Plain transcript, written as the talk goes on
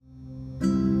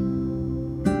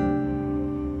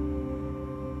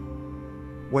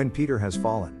When Peter Has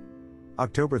Fallen.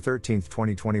 October 13,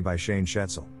 2020 by Shane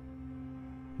Schetzel.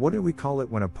 What do we call it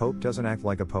when a pope doesn't act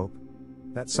like a pope?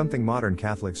 That's something modern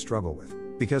Catholics struggle with,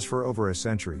 because for over a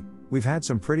century, we've had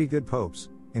some pretty good popes,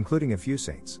 including a few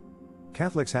saints.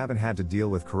 Catholics haven't had to deal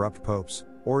with corrupt popes,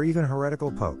 or even heretical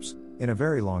popes, in a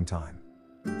very long time.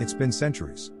 It's been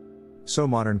centuries. So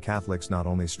modern Catholics not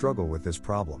only struggle with this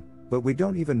problem, but we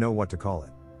don't even know what to call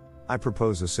it. I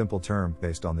propose a simple term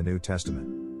based on the New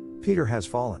Testament. Peter has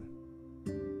fallen.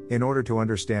 In order to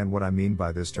understand what I mean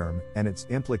by this term, and its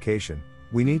implication,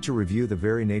 we need to review the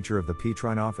very nature of the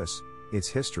Petrine office, its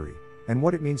history, and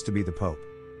what it means to be the Pope.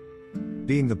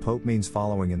 Being the Pope means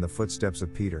following in the footsteps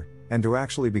of Peter, and to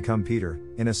actually become Peter,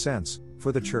 in a sense,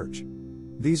 for the Church.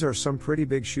 These are some pretty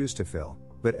big shoes to fill,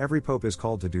 but every Pope is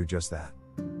called to do just that.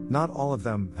 Not all of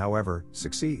them, however,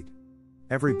 succeed.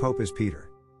 Every Pope is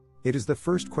Peter. It is the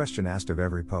first question asked of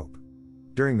every Pope.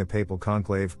 During the papal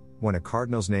conclave, when a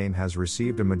cardinal's name has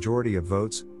received a majority of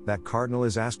votes, that cardinal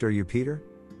is asked, "Are you Peter?"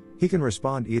 He can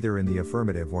respond either in the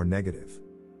affirmative or negative.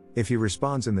 If he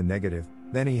responds in the negative,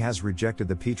 then he has rejected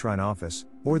the Petrine office,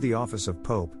 or the office of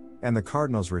Pope, and the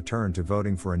cardinals return to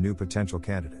voting for a new potential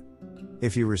candidate.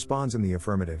 If he responds in the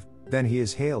affirmative, then he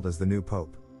is hailed as the new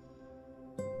Pope.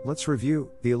 Let's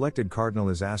review. The elected cardinal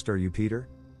is asked, "Are you Peter?"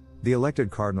 The elected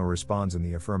cardinal responds in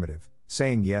the affirmative,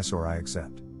 saying yes or I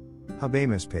accept.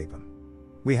 Habemus Papam.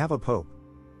 We have a Pope.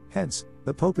 Hence,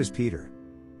 the Pope is Peter.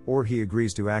 Or he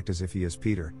agrees to act as if he is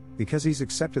Peter, because he's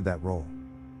accepted that role.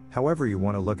 However you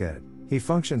want to look at it, he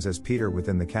functions as Peter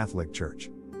within the Catholic Church.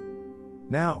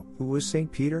 Now, who was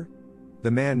St. Peter?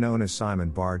 The man known as Simon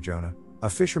Bar Jonah, a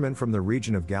fisherman from the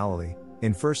region of Galilee,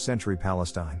 in 1st century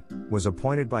Palestine, was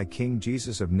appointed by King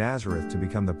Jesus of Nazareth to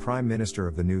become the prime minister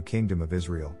of the new kingdom of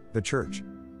Israel, the Church.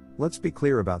 Let's be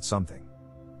clear about something.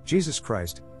 Jesus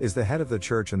Christ is the head of the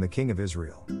Church and the King of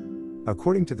Israel.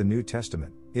 According to the New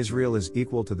Testament, Israel is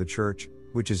equal to the Church,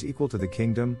 which is equal to the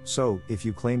kingdom. So, if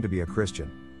you claim to be a Christian,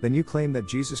 then you claim that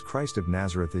Jesus Christ of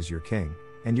Nazareth is your king,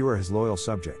 and you are his loyal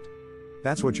subject.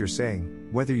 That's what you're saying,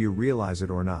 whether you realize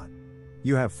it or not.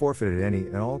 You have forfeited any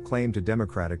and all claim to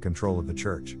democratic control of the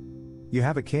Church. You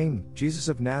have a king, Jesus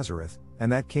of Nazareth,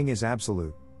 and that king is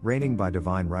absolute, reigning by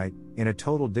divine right, in a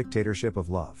total dictatorship of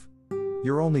love.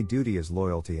 Your only duty is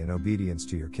loyalty and obedience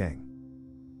to your king.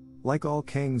 Like all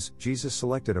kings, Jesus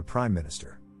selected a prime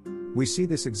minister. We see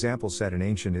this example set in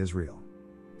ancient Israel.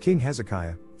 King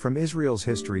Hezekiah, from Israel's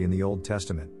history in the Old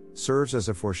Testament, serves as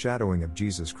a foreshadowing of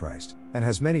Jesus Christ, and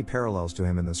has many parallels to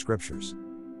him in the scriptures.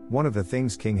 One of the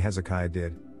things King Hezekiah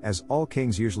did, as all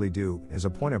kings usually do, is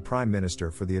appoint a prime minister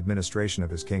for the administration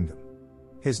of his kingdom.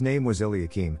 His name was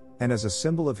Eliakim, and as a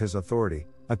symbol of his authority,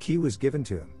 a key was given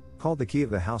to him, called the key of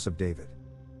the house of David.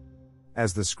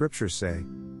 As the scriptures say,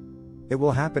 "It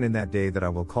will happen in that day that I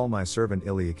will call my servant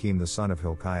Eliakim the son of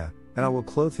Hilkiah, and I will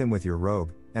clothe him with your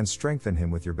robe, and strengthen him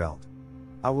with your belt.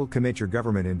 I will commit your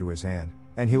government into his hand,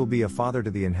 and he will be a father to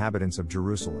the inhabitants of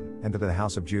Jerusalem, and to the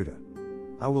house of Judah.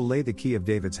 I will lay the key of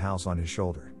David's house on his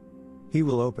shoulder. He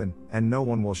will open, and no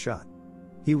one will shut.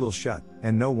 He will shut,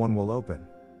 and no one will open.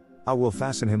 I will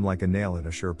fasten him like a nail in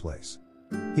a sure place.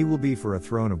 He will be for a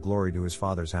throne of glory to his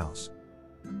father's house."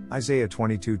 Isaiah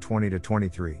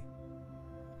 22:20-23.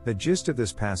 The gist of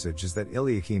this passage is that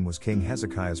Eliakim was King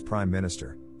Hezekiah's prime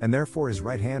minister, and therefore his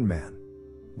right-hand man.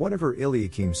 Whatever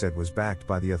Eliakim said was backed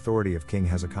by the authority of King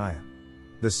Hezekiah.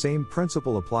 The same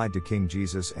principle applied to King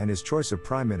Jesus and his choice of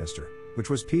prime minister, which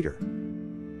was Peter.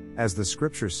 As the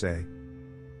scriptures say,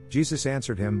 Jesus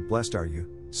answered him, "Blessed are you,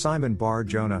 Simon Bar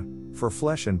Jonah, for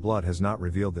flesh and blood has not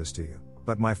revealed this to you,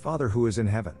 but my Father who is in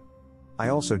heaven. I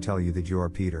also tell you that you are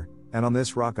Peter, and on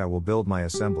this rock I will build my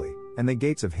assembly, and the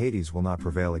gates of Hades will not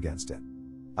prevail against it.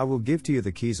 I will give to you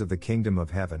the keys of the kingdom of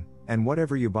heaven, and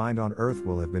whatever you bind on earth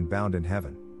will have been bound in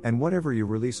heaven, and whatever you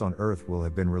release on earth will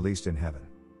have been released in heaven."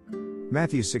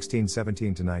 Matthew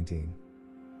 16:17-19.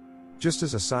 Just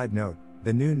as a side note,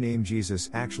 the new name Jesus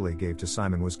actually gave to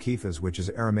Simon was Cephas, which is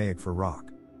Aramaic for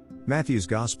rock. Matthew's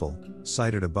Gospel,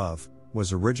 cited above,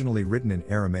 was originally written in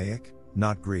Aramaic,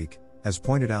 not Greek, as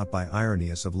pointed out by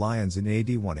Irenaeus of Lyons in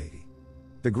AD 180.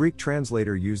 The Greek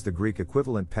translator used the Greek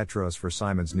equivalent Petros for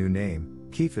Simon's new name,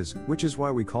 Cephas, which is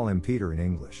why we call him Peter in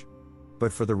English.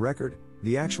 But for the record,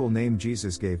 the actual name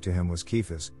Jesus gave to him was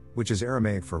Cephas, which is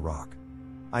Aramaic for rock.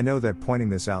 I know that pointing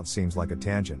this out seems like a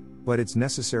tangent, but it's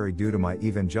necessary due to my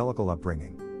evangelical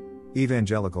upbringing.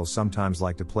 Evangelicals sometimes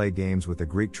like to play games with the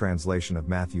Greek translation of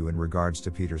Matthew in regards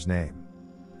to Peter's name.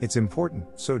 It's important,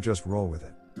 so just roll with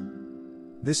it.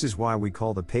 This is why we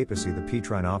call the papacy the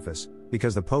Petrine office,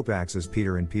 because the Pope acts as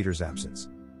Peter in Peter's absence.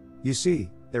 You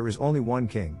see, there is only one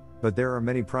king, but there are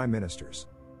many prime ministers.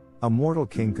 A mortal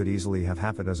king could easily have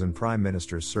half a dozen prime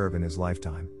ministers serve in his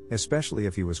lifetime, especially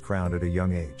if he was crowned at a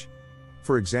young age.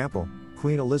 For example,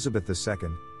 Queen Elizabeth II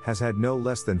has had no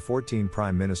less than 14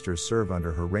 prime ministers serve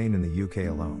under her reign in the UK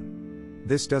alone.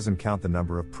 This doesn't count the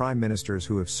number of prime ministers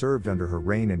who have served under her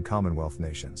reign in Commonwealth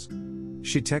nations.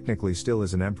 She technically still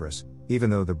is an empress, even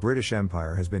though the British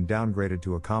Empire has been downgraded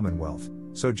to a Commonwealth,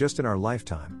 so just in our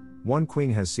lifetime, one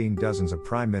queen has seen dozens of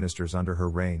prime ministers under her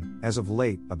reign, as of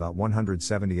late, about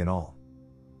 170 in all.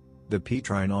 The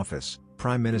Petrine Office,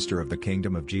 Prime Minister of the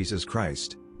Kingdom of Jesus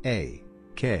Christ,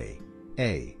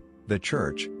 a.k.a. the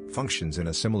Church, functions in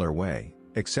a similar way,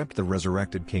 except the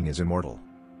resurrected king is immortal.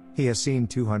 He has seen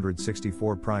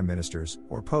 264 prime ministers,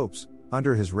 or popes,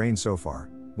 under his reign so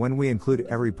far, when we include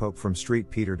every pope from St.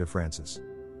 Peter to Francis.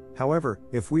 However,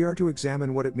 if we are to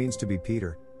examine what it means to be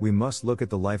Peter, we must look at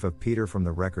the life of Peter from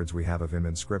the records we have of him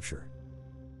in Scripture.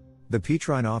 The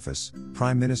Petrine Office,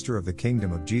 Prime Minister of the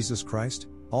Kingdom of Jesus Christ,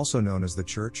 also known as the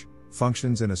Church,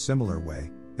 functions in a similar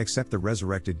way, except the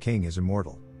resurrected king is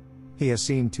immortal. He has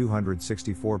seen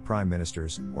 264 prime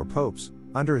ministers, or popes,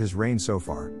 under his reign so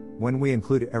far, when we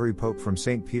include every pope from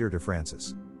St. Peter to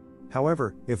Francis.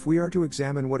 However, if we are to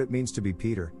examine what it means to be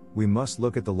Peter, we must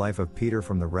look at the life of Peter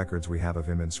from the records we have of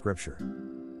him in Scripture.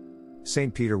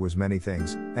 St. Peter was many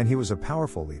things, and he was a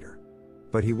powerful leader.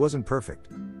 But he wasn't perfect.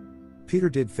 Peter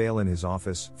did fail in his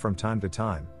office, from time to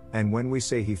time, and when we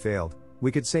say he failed,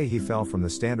 we could say he fell from the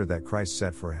standard that Christ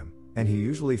set for him, and he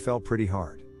usually fell pretty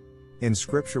hard. In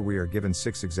Scripture we are given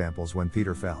 6 examples when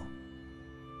Peter fell.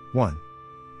 1.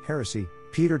 Heresy.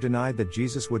 Peter denied that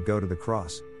Jesus would go to the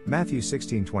cross, Matthew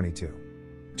 16:22.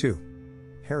 2.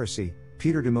 Heresy.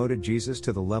 Peter demoted Jesus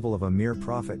to the level of a mere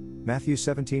prophet, Matthew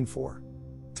 17:4.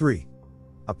 3.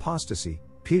 Apostasy.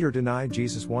 Peter denied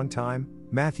Jesus one time,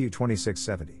 Matthew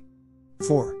 26:70.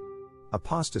 4.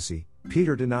 Apostasy.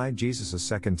 Peter denied Jesus a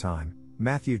second time,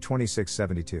 Matthew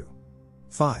 26:72.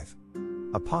 5.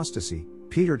 Apostasy.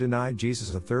 Peter denied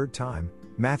Jesus a third time,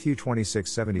 Matthew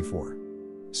 26:74.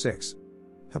 6.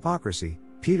 Hypocrisy.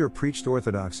 Peter preached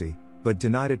orthodoxy, but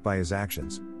denied it by his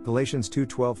actions, Galatians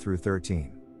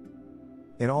 2:12-13.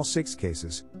 In all 6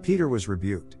 cases, Peter was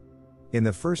rebuked. In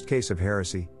the first case of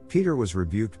heresy, Peter was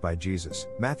rebuked by Jesus,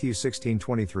 Matthew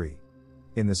 16:23.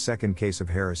 In the second case of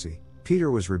heresy,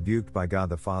 Peter was rebuked by God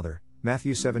the Father,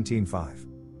 Matthew 17:5.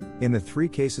 In the 3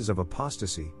 cases of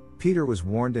apostasy, Peter was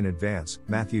warned in advance,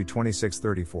 Matthew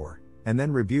 26:34, and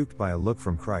then rebuked by a look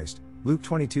from Christ, Luke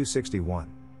 22:61,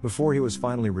 before he was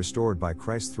finally restored by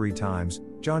Christ 3 times,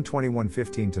 John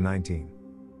 21:15-19.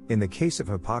 In the case of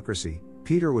hypocrisy,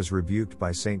 Peter was rebuked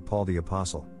by St. Paul the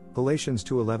Apostle, Galatians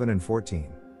 2:11 and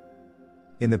 14.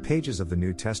 In the pages of the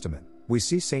New Testament, we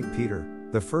see St. Peter,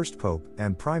 the first pope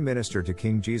and prime minister to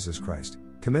King Jesus Christ,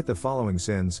 commit the following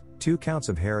sins: 2 counts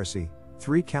of heresy,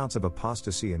 3 counts of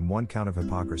apostasy and 1 count of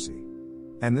hypocrisy.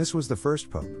 And this was the first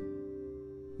pope.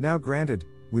 Now granted,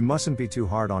 we mustn't be too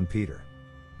hard on Peter.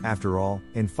 After all,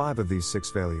 in 5 of these 6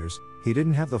 failures, he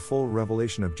didn't have the full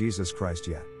revelation of Jesus Christ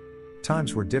yet.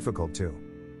 Times were difficult too.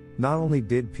 Not only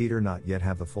did Peter not yet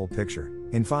have the full picture,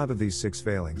 in 5 of these 6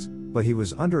 failings, but he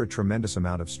was under a tremendous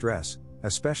amount of stress,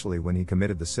 especially when he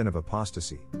committed the sin of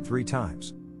apostasy, 3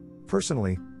 times.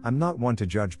 Personally, I'm not one to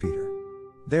judge Peter.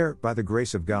 There, by the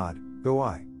grace of God, go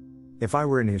I. If I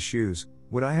were in his shoes,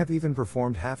 would I have even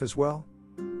performed half as well?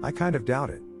 I kind of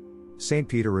doubt it. St.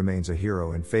 Peter remains a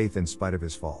hero in faith in spite of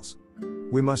his falls.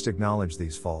 We must acknowledge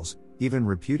these falls, even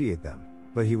repudiate them,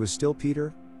 but he was still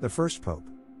Peter, the first pope.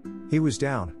 He was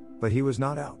down, but he was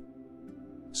not out.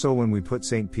 So when we put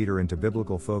St. Peter into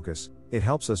biblical focus, it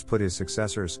helps us put his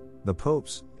successors, the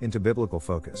popes, into biblical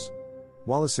focus.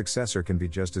 While a successor can be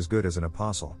just as good as an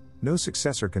apostle, no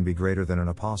successor can be greater than an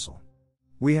apostle.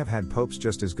 We have had popes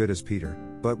just as good as Peter,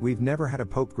 but we've never had a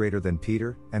pope greater than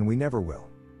Peter, and we never will.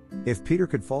 If Peter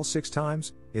could fall 6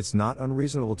 times, it's not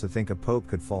unreasonable to think a pope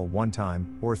could fall 1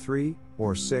 time, or 3,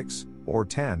 or 6, or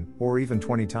 10, or even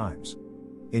 20 times.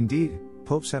 Indeed,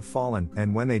 popes have fallen,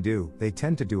 and when they do, they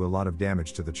tend to do a lot of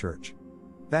damage to the church.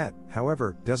 That,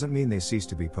 however, doesn't mean they cease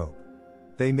to be pope.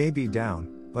 They may be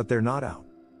down, but they're not out.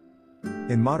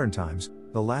 In modern times,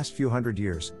 the last few hundred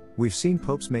years, we've seen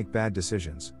popes make bad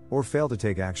decisions, or fail to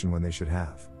take action when they should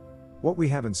have. What we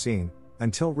haven't seen,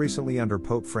 until recently under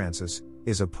Pope Francis,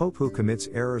 is a pope who commits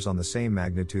errors on the same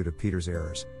magnitude of Peter's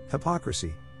errors,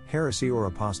 hypocrisy, heresy or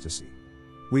apostasy.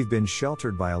 We've been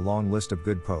sheltered by a long list of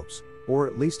good popes, or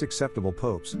at least acceptable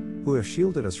popes, who have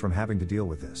shielded us from having to deal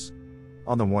with this.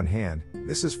 On the one hand,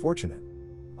 this is fortunate.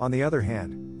 On the other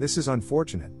hand, this is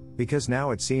unfortunate, because now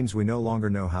it seems we no longer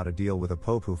know how to deal with a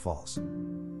pope who falls.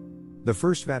 The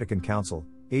First Vatican Council,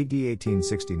 AD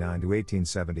 1869 to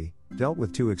 1870, dealt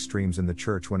with two extremes in the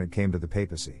church when it came to the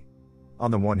papacy.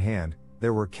 On the one hand,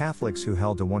 there were Catholics who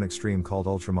held to one extreme called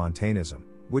Ultramontanism,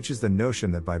 which is the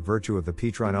notion that by virtue of the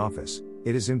Petrine office,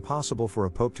 it is impossible for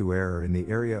a pope to err in the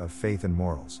area of faith and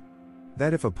morals.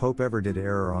 That if a pope ever did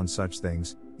err on such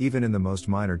things, even in the most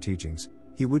minor teachings,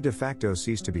 he would de facto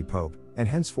cease to be pope, and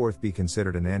henceforth be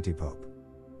considered an anti-pope.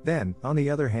 Then, on the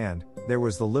other hand, there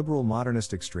was the liberal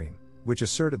modernist extreme, which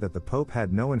asserted that the pope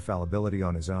had no infallibility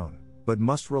on his own, but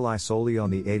must rely solely on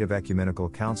the aid of ecumenical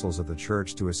councils of the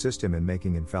Church to assist him in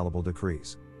making infallible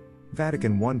decrees.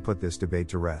 Vatican I put this debate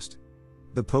to rest.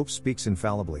 The Pope speaks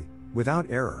infallibly, without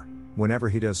error, whenever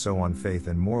he does so on faith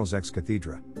and morals ex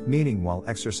cathedra, meaning while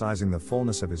exercising the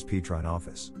fullness of his Petrine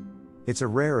office. It's a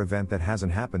rare event that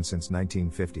hasn't happened since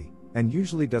 1950, and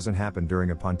usually doesn't happen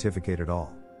during a pontificate at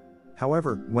all.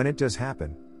 However, when it does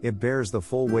happen, it bears the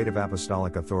full weight of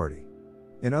apostolic authority.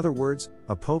 In other words,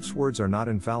 a pope's words are not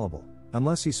infallible,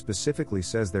 unless he specifically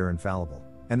says they're infallible,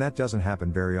 and that doesn't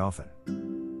happen very often.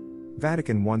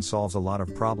 Vatican I solves a lot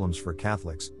of problems for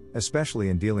Catholics, especially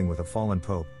in dealing with a fallen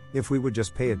pope, if we would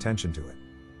just pay attention to it.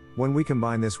 When we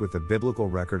combine this with the biblical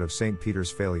record of St. Peter's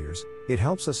failures, it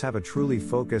helps us have a truly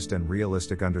focused and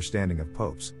realistic understanding of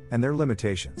popes, and their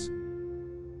limitations.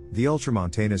 The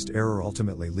Ultramontanist error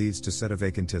ultimately leads to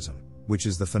sedevacantism, which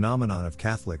is the phenomenon of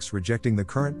Catholics rejecting the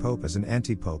current pope as an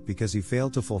anti-pope because he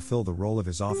failed to fulfill the role of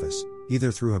his office,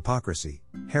 either through hypocrisy,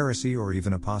 heresy or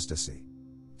even apostasy.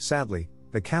 Sadly,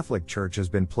 the Catholic Church has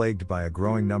been plagued by a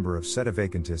growing number of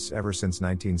sedevacantists ever since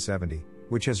 1970,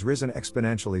 which has risen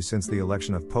exponentially since the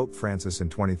election of Pope Francis in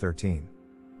 2013.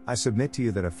 I submit to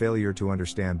you that a failure to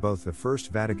understand both the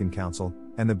First Vatican Council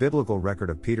and the biblical record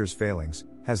of Peter's failings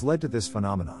has led to this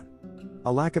phenomenon.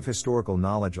 A lack of historical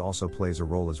knowledge also plays a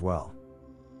role as well.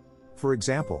 For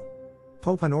example,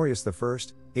 Pope Honorius I,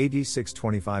 AD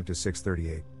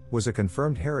 625-638, was a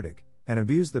confirmed heretic, and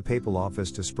abused the papal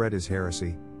office to spread his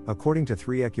heresy, according to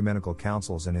three ecumenical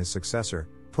councils and his successor,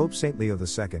 Pope St. Leo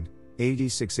II, AD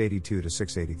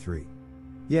 682-683.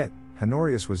 Yet,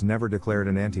 Honorius was never declared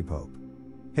an anti-pope.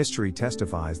 History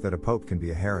testifies that a pope can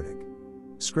be a heretic.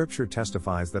 Scripture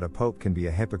testifies that a pope can be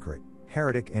a hypocrite,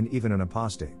 heretic and even an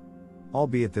apostate.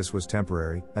 Albeit this was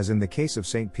temporary, as in the case of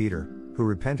St. Peter, who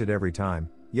repented every time,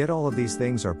 yet all of these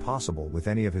things are possible with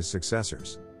any of his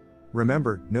successors.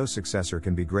 Remember, no successor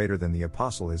can be greater than the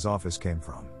apostle his office came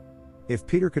from. If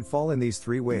Peter could fall in these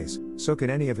three ways, so can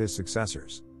any of his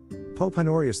successors. Pope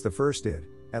Honorius I did,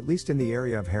 at least in the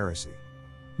area of heresy.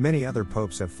 Many other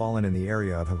popes have fallen in the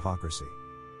area of hypocrisy.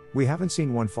 We haven't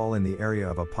seen one fall in the area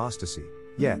of apostasy,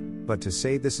 yet, but to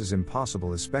say this is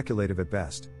impossible is speculative at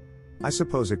best. I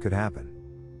suppose it could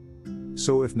happen.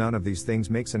 So if none of these things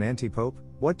makes an anti-pope,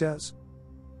 what does?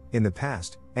 In the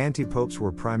past, anti-popes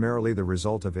were primarily the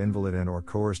result of invalid and or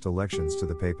coerced elections to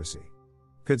the papacy.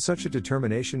 Could such a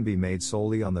determination be made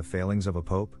solely on the failings of a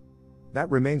pope?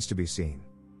 That remains to be seen.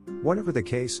 Whatever the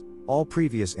case, all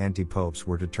previous anti-popes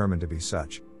were determined to be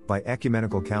such, by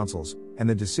ecumenical councils, and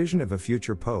the decision of a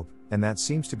future pope, and that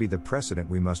seems to be the precedent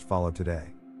we must follow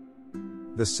today.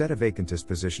 The sedevacantist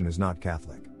position is not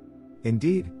Catholic.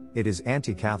 Indeed, it is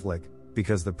anti-Catholic,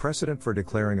 because the precedent for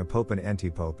declaring a pope an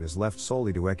anti-pope is left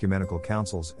solely to ecumenical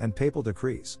councils and papal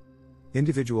decrees.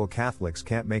 Individual Catholics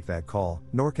can't make that call,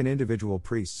 nor can individual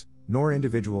priests, nor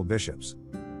individual bishops.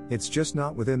 It's just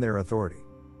not within their authority.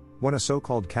 When a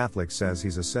so-called Catholic says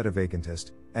he's a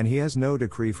sedevacantist, and he has no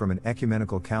decree from an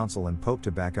ecumenical council and pope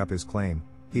to back up his claim,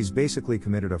 he's basically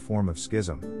committed a form of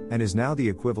schism, and is now the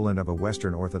equivalent of a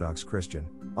Western Orthodox Christian,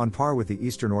 on par with the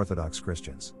Eastern Orthodox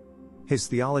Christians. His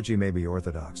theology may be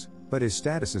Orthodox, but his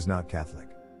status is not Catholic.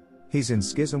 He's in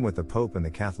schism with the Pope and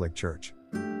the Catholic Church.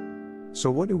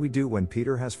 So what do we do when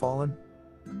Peter has fallen?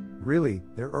 Really,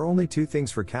 there are only two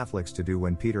things for Catholics to do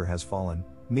when Peter has fallen,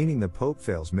 meaning the Pope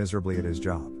fails miserably at his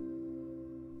job.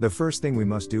 The first thing we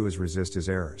must do is resist his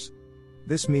errors.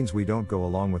 This means we don't go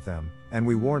along with them, and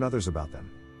we warn others about them.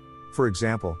 For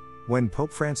example, when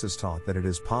Pope Francis taught that it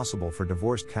is possible for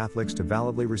divorced Catholics to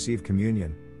validly receive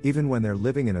communion, even when they're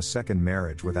living in a second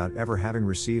marriage without ever having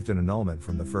received an annulment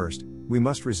from the first, we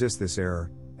must resist this error,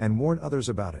 and warn others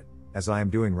about it, as I am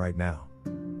doing right now.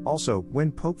 Also,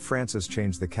 when Pope Francis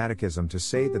changed the Catechism to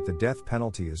say that the death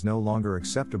penalty is no longer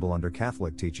acceptable under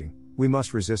Catholic teaching, we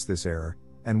must resist this error,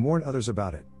 and warn others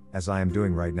about it, as I am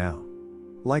doing right now.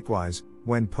 Likewise,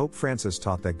 when Pope Francis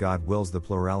taught that God wills the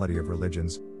plurality of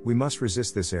religions, we must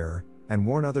resist this error, and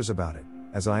warn others about it,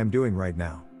 as I am doing right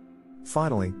now.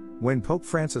 Finally, when Pope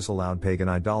Francis allowed pagan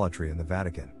idolatry in the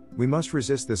Vatican, we must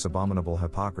resist this abominable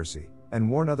hypocrisy, and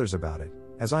warn others about it,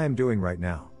 as I am doing right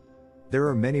now. There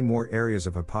are many more areas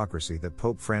of hypocrisy that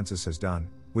Pope Francis has done,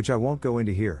 which I won't go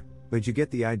into here, But you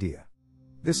get the idea.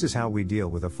 This is how we deal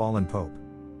with a fallen pope.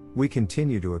 We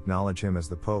continue to acknowledge him as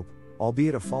the pope,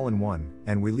 albeit a fallen one,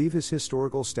 and we leave his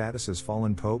historical status as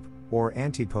fallen pope, or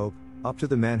anti-pope, up to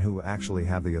the men who actually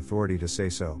have the authority to say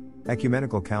so,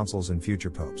 ecumenical councils and future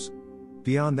popes.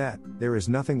 Beyond that, there is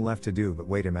nothing left to do but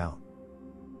wait him out.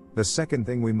 The second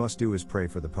thing we must do is pray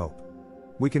for the pope.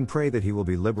 We can pray that he will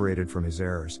be liberated from his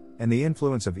errors, and the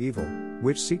influence of evil,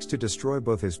 which seeks to destroy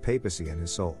both his papacy and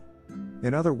his soul.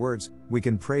 In other words, we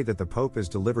can pray that the Pope is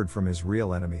delivered from his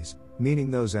real enemies, meaning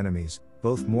those enemies,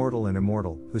 both mortal and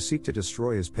immortal, who seek to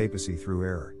destroy his papacy through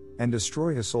error, and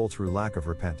destroy his soul through lack of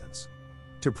repentance.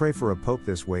 To pray for a Pope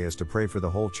this way is to pray for the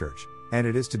whole Church, and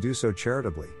it is to do so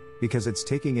charitably, because it's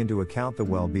taking into account the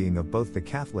well-being of both the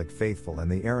Catholic faithful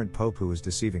and the errant Pope who is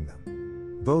deceiving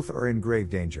them. Both are in grave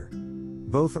danger.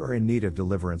 Both are in need of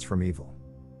deliverance from evil.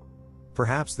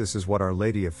 Perhaps this is what Our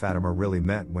Lady of Fatima really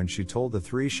meant when she told the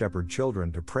 3 shepherd children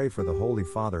to pray for the Holy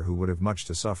Father who would have much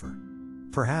to suffer.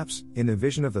 Perhaps, in the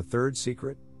vision of the third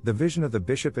secret, the vision of the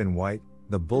bishop in white,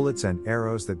 the bullets and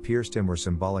arrows that pierced him were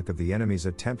symbolic of the enemy's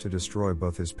attempt to destroy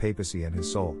both his papacy and his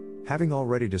soul, having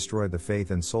already destroyed the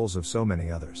faith and souls of so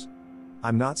many others.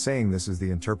 I'm not saying this is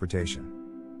the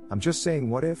interpretation. I'm just saying,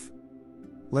 what if?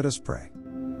 Let us pray.